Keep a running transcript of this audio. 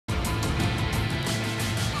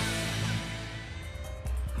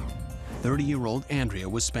30-year-old Andrea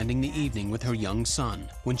was spending the evening with her young son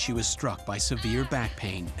when she was struck by severe back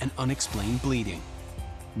pain and unexplained bleeding.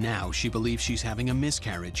 Now she believes she's having a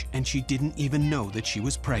miscarriage, and she didn't even know that she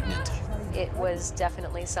was pregnant. It was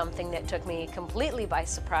definitely something that took me completely by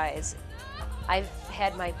surprise. I've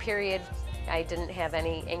had my period. I didn't have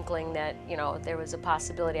any inkling that, there was a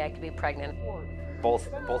possibility I could be pregnant. Both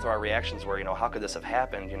of our reactions were, how could this have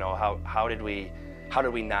happened? How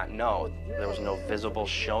did we not know? There was no visible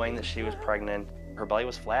showing that she was pregnant. Her belly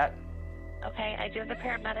was flat. Okay, I do have the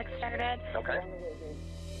paramedics started. Okay.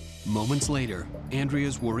 Moments later,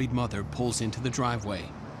 Andrea's worried mother pulls into the driveway,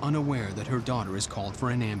 unaware that her daughter is called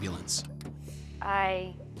for an ambulance.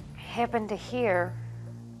 I happened to hear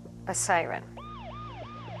a siren.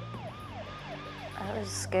 I was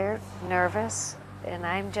scared, nervous, and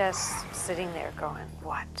I'm just sitting there going,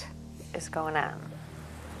 what is going on?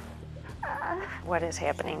 What is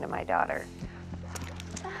happening to my daughter?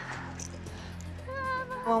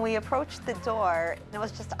 When we approached the door, it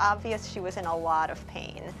was just obvious she was in a lot of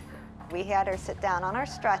pain. We had her sit down on our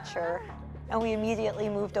stretcher, and we immediately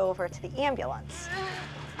moved over to the ambulance.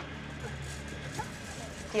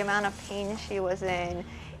 The amount of pain she was in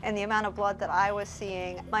and the amount of blood that I was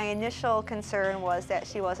seeing, my initial concern was that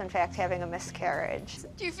she was in fact having a miscarriage.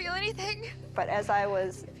 Do you feel anything? But as I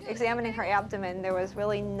was examining her abdomen, there was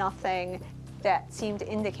really nothing that seemed to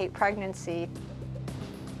indicate pregnancy.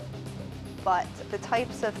 But the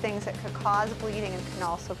types of things that could cause bleeding can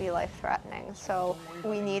also be life-threatening. So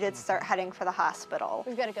we needed to start heading for the hospital.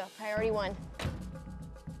 We've got to go. Priority 1.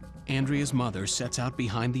 Andrea's mother sets out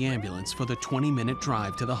behind the ambulance for the 20-minute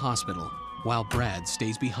drive to the hospital, while Brad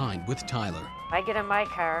stays behind with Tyler. I get in my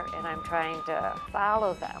car and I'm trying to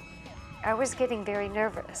follow them. I was getting very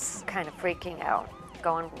nervous, kind of freaking out,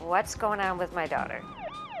 going, what's going on with my daughter?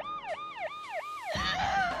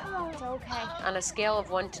 It's okay. On a scale of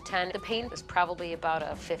 1 to 10, the pain was probably about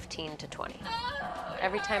a 15 to 20.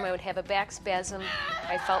 Every time I would have a back spasm,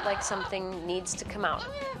 I felt like something needs to come out.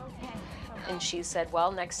 And she said,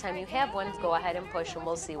 well, next time you have one, go ahead and push and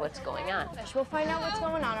we'll see what's going on. We'll find out what's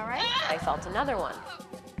going on, all right? I felt another one.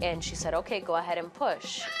 And she said, okay, go ahead and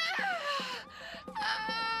push.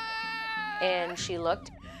 And she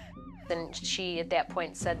looked, and she, at that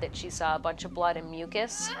point, said that she saw a bunch of blood and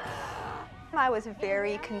mucus. I was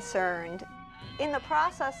very concerned. In the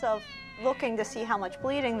process of looking to see how much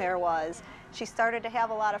bleeding there was, she started to have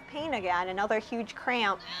a lot of pain again, another huge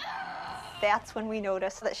cramp. That's when we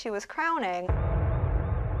noticed that she was crowning.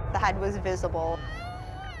 The head was visible.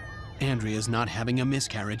 Andrea's not having a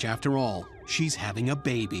miscarriage after all. She's having a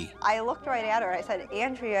baby. I looked right at her. I said,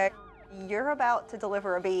 Andrea, you're about to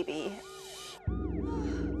deliver a baby.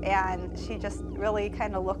 And she just really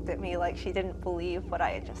kind of looked at me like she didn't believe what I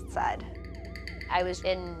had just said. I was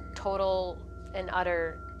in total and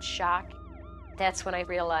utter shock. That's when I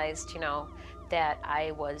realized, that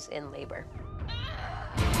I was in labor.